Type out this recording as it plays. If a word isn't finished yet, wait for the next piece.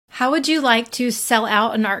How would you like to sell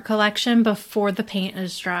out an art collection before the paint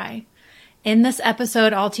is dry? In this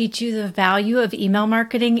episode, I'll teach you the value of email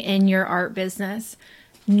marketing in your art business.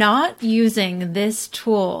 Not using this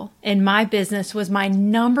tool in my business was my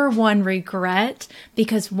number one regret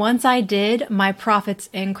because once I did, my profits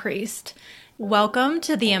increased. Welcome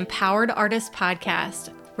to the Empowered Artist Podcast,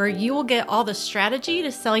 where you will get all the strategy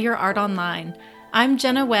to sell your art online. I'm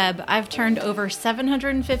Jenna Webb. I've turned over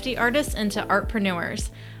 750 artists into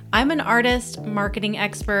artpreneurs. I'm an artist, marketing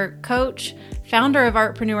expert, coach, founder of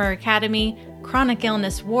Artpreneur Academy, chronic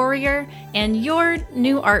illness warrior, and your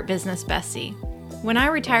new art business bestie. When I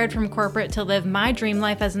retired from corporate to live my dream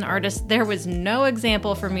life as an artist, there was no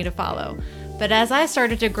example for me to follow. But as I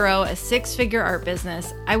started to grow a six-figure art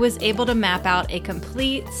business, I was able to map out a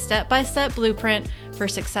complete step-by-step blueprint for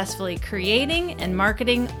successfully creating and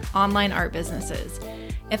marketing online art businesses.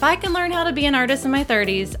 If I can learn how to be an artist in my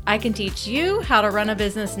 30s, I can teach you how to run a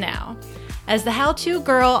business now. As the how-to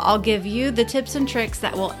girl, I'll give you the tips and tricks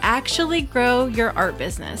that will actually grow your art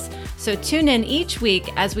business. So tune in each week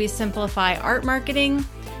as we simplify art marketing,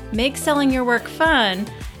 make selling your work fun,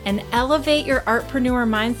 and elevate your artpreneur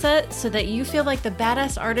mindset so that you feel like the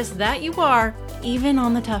badass artist that you are, even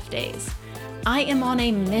on the tough days. I am on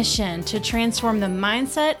a mission to transform the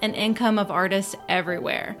mindset and income of artists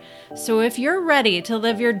everywhere. So if you're ready to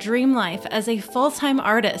live your dream life as a full-time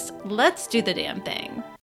artist, let's do the damn thing.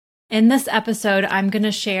 In this episode, I'm going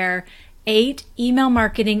to share 8 email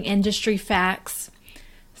marketing industry facts,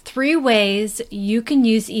 3 ways you can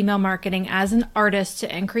use email marketing as an artist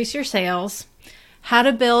to increase your sales, how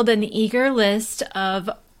to build an eager list of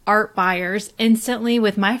art buyers instantly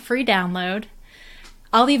with my free download.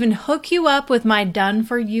 I'll even hook you up with my Done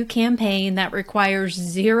For You campaign that requires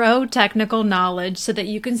zero technical knowledge so that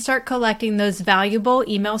you can start collecting those valuable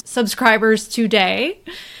email subscribers today.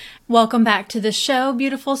 Welcome back to the show,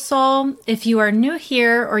 beautiful soul. If you are new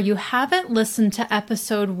here or you haven't listened to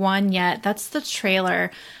episode 1 yet, that's the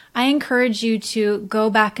trailer. I encourage you to go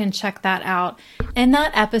back and check that out. In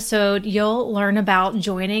that episode, you'll learn about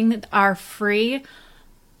joining our free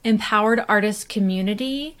Empowered Artist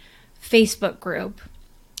Community Facebook group.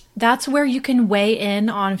 That's where you can weigh in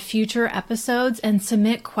on future episodes and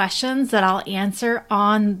submit questions that I'll answer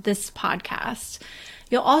on this podcast.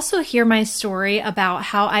 You'll also hear my story about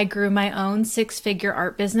how I grew my own 6-figure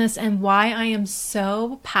art business and why I am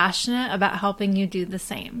so passionate about helping you do the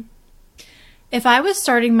same. If I was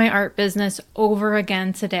starting my art business over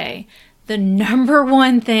again today, the number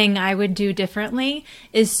one thing I would do differently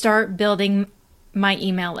is start building my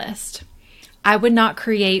email list. I would not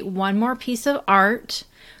create one more piece of art,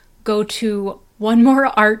 go to one more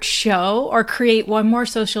art show, or create one more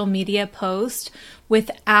social media post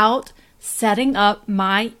without setting up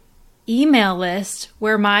my email list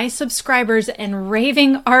where my subscribers and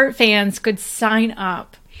raving art fans could sign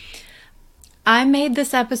up. I made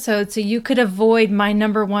this episode so you could avoid my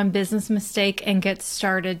number one business mistake and get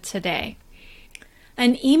started today.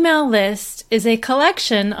 An email list is a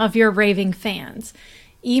collection of your raving fans.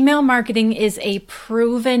 Email marketing is a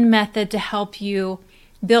proven method to help you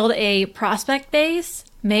build a prospect base,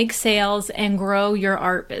 make sales, and grow your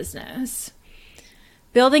art business.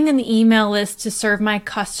 Building an email list to serve my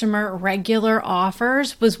customer regular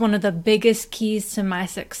offers was one of the biggest keys to my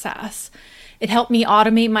success. It helped me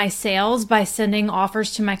automate my sales by sending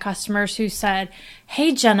offers to my customers who said,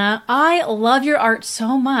 "Hey Jenna, I love your art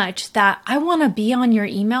so much that I want to be on your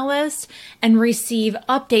email list and receive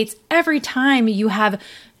updates every time you have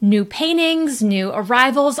new paintings, new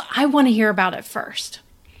arrivals. I want to hear about it first."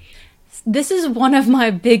 This is one of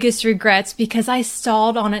my biggest regrets because I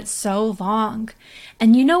stalled on it so long.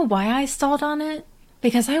 And you know why I stalled on it?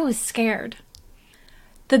 Because I was scared.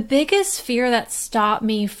 The biggest fear that stopped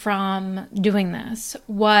me from doing this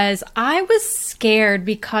was I was scared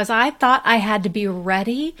because I thought I had to be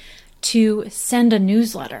ready to send a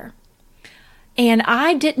newsletter. And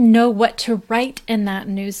I didn't know what to write in that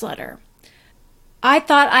newsletter. I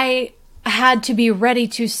thought I had to be ready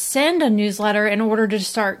to send a newsletter in order to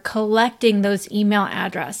start collecting those email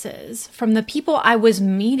addresses from the people I was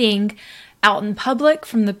meeting out in public,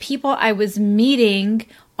 from the people I was meeting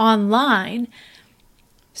online.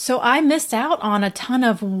 So I missed out on a ton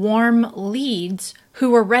of warm leads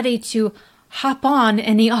who were ready to hop on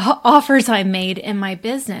any offers I made in my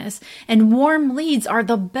business. And warm leads are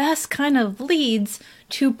the best kind of leads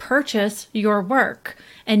to purchase your work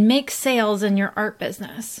and make sales in your art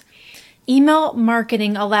business. Email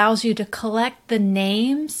marketing allows you to collect the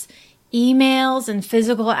names, emails, and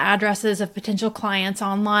physical addresses of potential clients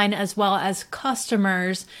online, as well as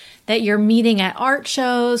customers that you're meeting at art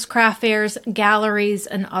shows, craft fairs, galleries,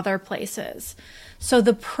 and other places. So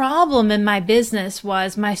the problem in my business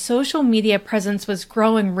was my social media presence was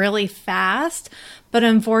growing really fast, but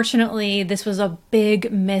unfortunately, this was a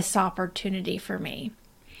big missed opportunity for me.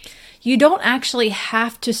 You don't actually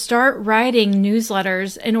have to start writing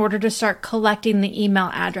newsletters in order to start collecting the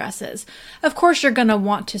email addresses. Of course, you're going to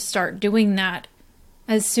want to start doing that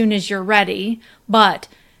as soon as you're ready, but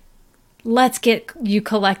let's get you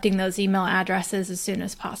collecting those email addresses as soon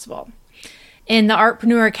as possible. In the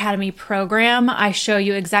Artpreneur Academy program, I show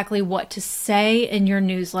you exactly what to say in your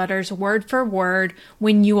newsletters, word for word,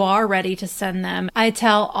 when you are ready to send them. I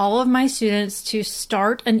tell all of my students to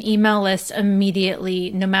start an email list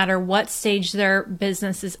immediately, no matter what stage their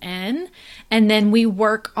business is in. And then we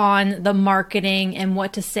work on the marketing and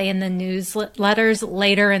what to say in the newsletters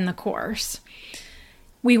later in the course.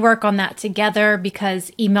 We work on that together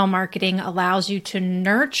because email marketing allows you to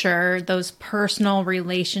nurture those personal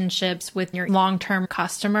relationships with your long-term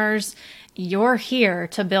customers. You're here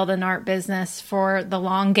to build an art business for the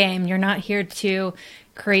long game. You're not here to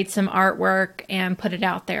create some artwork and put it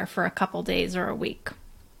out there for a couple days or a week.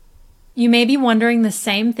 You may be wondering the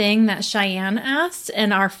same thing that Cheyenne asked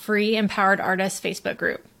in our free Empowered Artists Facebook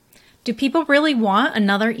group. Do people really want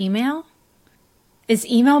another email? Is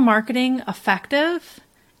email marketing effective?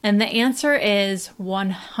 And the answer is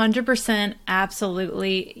 100%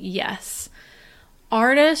 absolutely yes.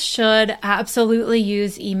 Artists should absolutely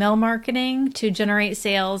use email marketing to generate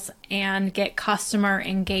sales and get customer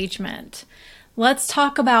engagement. Let's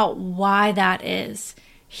talk about why that is.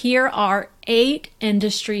 Here are 8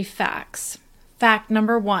 industry facts. Fact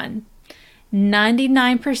number 1,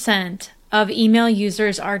 99% of email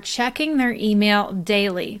users are checking their email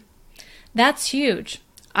daily. That's huge.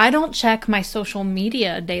 I don't check my social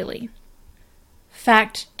media daily.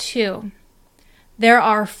 Fact 2, there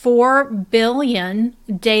are 4 billion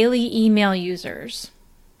daily email users.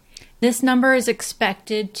 This number is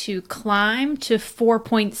expected to climb to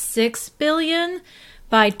 4.6 billion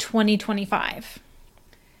by 2025.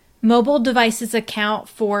 Mobile devices account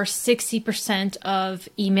for 60% of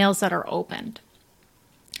emails that are opened.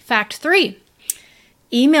 Fact 3,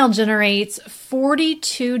 email generates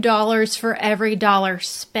 $42 for every dollar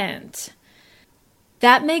spent.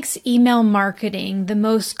 That makes email marketing the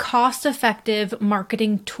most cost-effective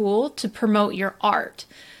marketing tool to promote your art.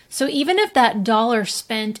 So even if that dollar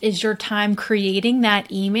spent is your time creating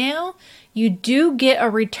that email, you do get a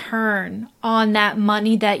return on that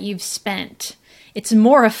money that you've spent. It's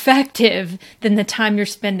more effective than the time you're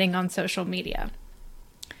spending on social media.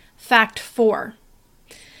 Fact 4.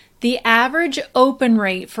 The average open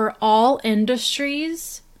rate for all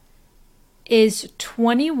industries is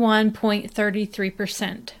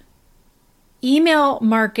 21.33%. Email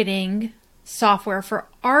marketing software for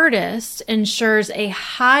artists ensures a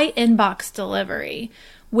high inbox delivery,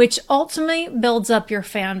 which ultimately builds up your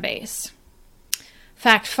fan base.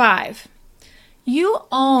 Fact 5. You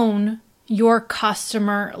own your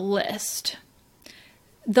customer list.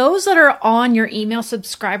 Those that are on your email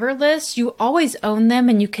subscriber list, you always own them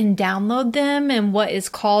and you can download them in what is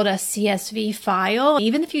called a CSV file.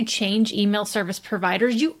 Even if you change email service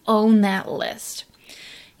providers, you own that list.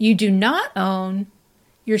 You do not own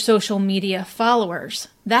your social media followers.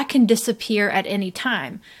 That can disappear at any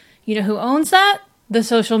time. You know who owns that? The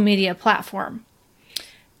social media platform.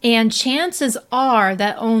 And chances are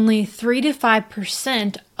that only 3 to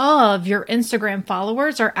 5% of your Instagram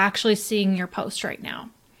followers are actually seeing your post right now.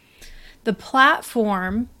 The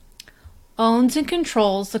platform owns and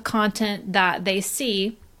controls the content that they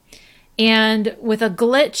see, and with a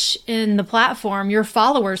glitch in the platform, your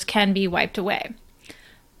followers can be wiped away.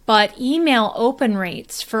 But email open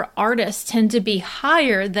rates for artists tend to be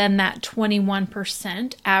higher than that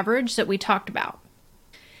 21% average that we talked about.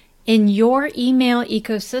 In your email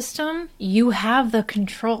ecosystem, you have the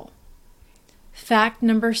control. Fact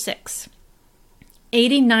number 6.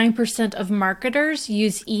 89% of marketers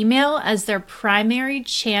use email as their primary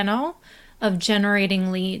channel of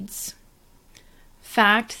generating leads.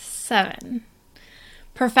 Fact 7.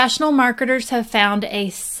 Professional marketers have found a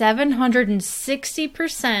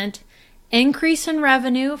 760% increase in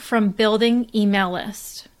revenue from building email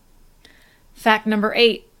lists. Fact number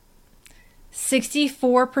 8.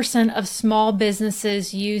 64% of small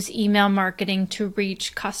businesses use email marketing to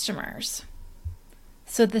reach customers.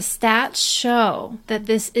 So the stats show that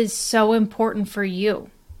this is so important for you.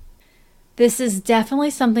 This is definitely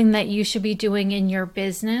something that you should be doing in your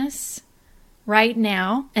business right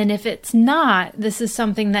now. And if it's not, this is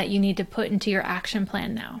something that you need to put into your action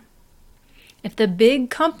plan now. If the big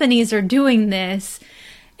companies are doing this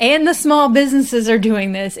and the small businesses are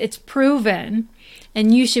doing this, it's proven,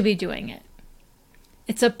 and you should be doing it.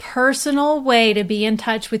 It's a personal way to be in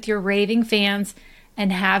touch with your raving fans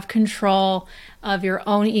and have control of your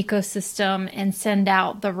own ecosystem and send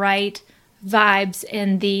out the right vibes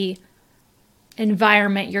in the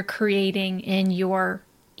environment you're creating in your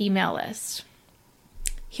email list.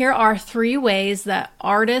 Here are 3 ways that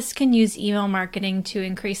artists can use email marketing to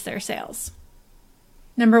increase their sales.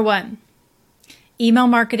 Number 1, email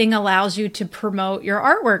marketing allows you to promote your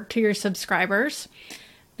artwork to your subscribers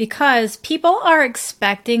because people are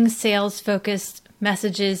expecting sales-focused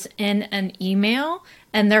messages in an email,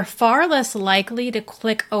 and they're far less likely to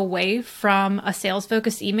click away from a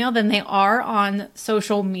sales-focused email than they are on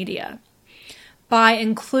social media. By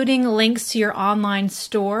including links to your online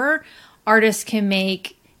store, artists can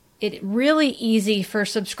make it really easy for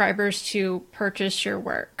subscribers to purchase your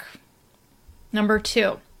work. Number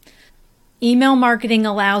 2, email marketing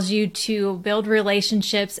allows you to build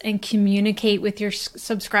relationships and communicate with your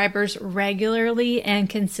subscribers regularly and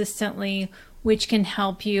consistently, which can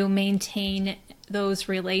help you maintain those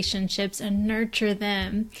relationships and nurture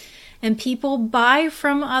them. And people buy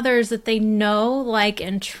from others that they know, like,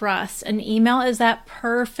 and trust. And email is that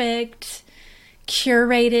perfect,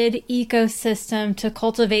 curated ecosystem to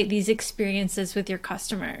cultivate these experiences with your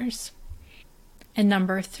customers. And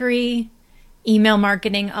number 3, email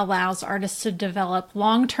marketing allows artists to develop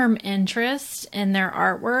long-term interest in their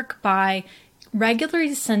artwork by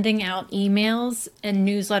regularly sending out emails and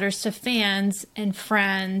newsletters to fans and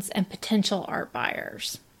friends and potential art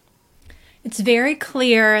buyers. It's very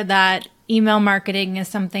clear that email marketing is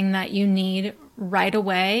something that you need right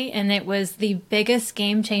away, and it was the biggest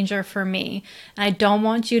game changer for me. And I don't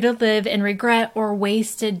want you to live in regret or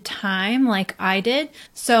wasted time like I did.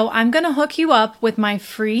 So I'm going to hook you up with my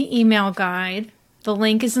free email guide. The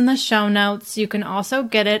link is in the show notes. You can also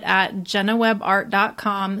get it at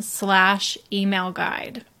jennawebart.com/email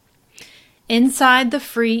guide. Inside the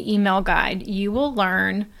free email guide, you will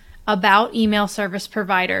learn about email service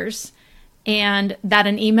providers and that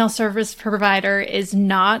an email service provider is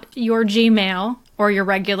not your Gmail or your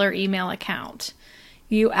regular email account.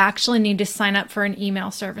 You actually need to sign up for an email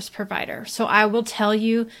service provider. So I will tell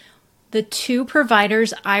you the 2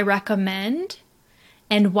 providers I recommend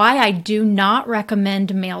and why I do not recommend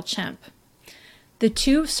MailChimp. The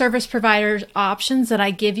 2 service providers options that I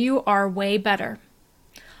give you are way better.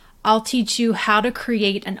 I'll teach you how to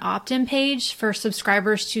create an opt-in page for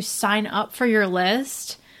subscribers to sign up for your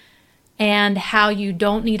list and how you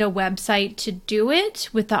don't need a website to do it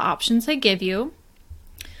with the options I give you.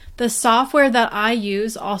 The software that I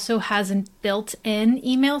use also has a built-in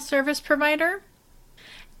email service provider.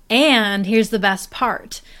 And here's the best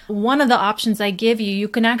part. One of the options I give you, you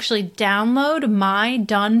can actually download my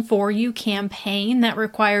Done For You campaign that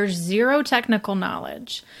requires 0 technical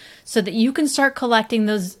knowledge so that you can start collecting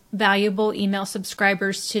those valuable email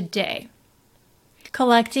subscribers today.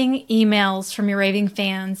 Collecting emails from your raving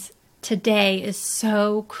fans today is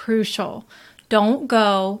so crucial. Don't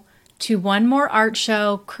go to one more art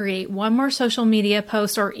show, create one more social media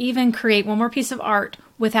post, or even create one more piece of art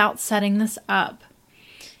without setting this up.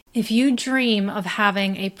 If you dream of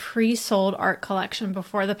having a pre-sold art collection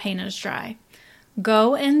before the paint is dry,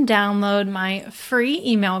 go and download my free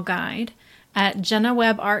email guide at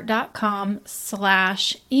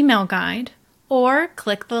jennawebart.com/email guide or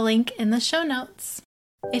click the link in the show notes.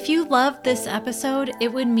 If you loved this episode,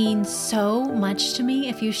 it would mean so much to me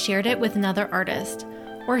if you shared it with another artist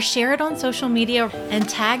or share it on social media and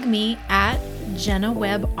tag me at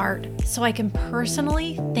JennaWebArt so I can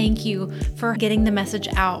personally thank you for getting the message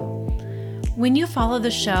out. When you follow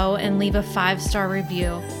the show and leave a 5-star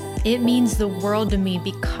review, it means the world to me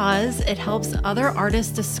because it helps other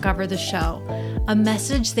artists discover the show, a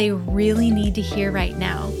message they really need to hear right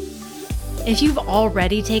now. If you've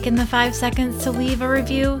already taken the 5 seconds to leave a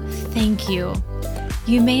review, thank you.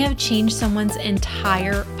 You may have changed someone's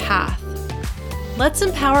entire path. Let's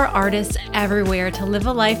empower artists everywhere to live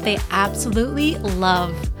a life they absolutely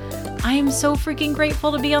love. I am so freaking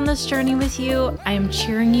grateful to be on this journey with you. I am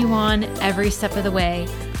cheering you on every step of the way.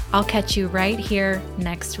 I'll catch you right here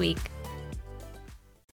next week.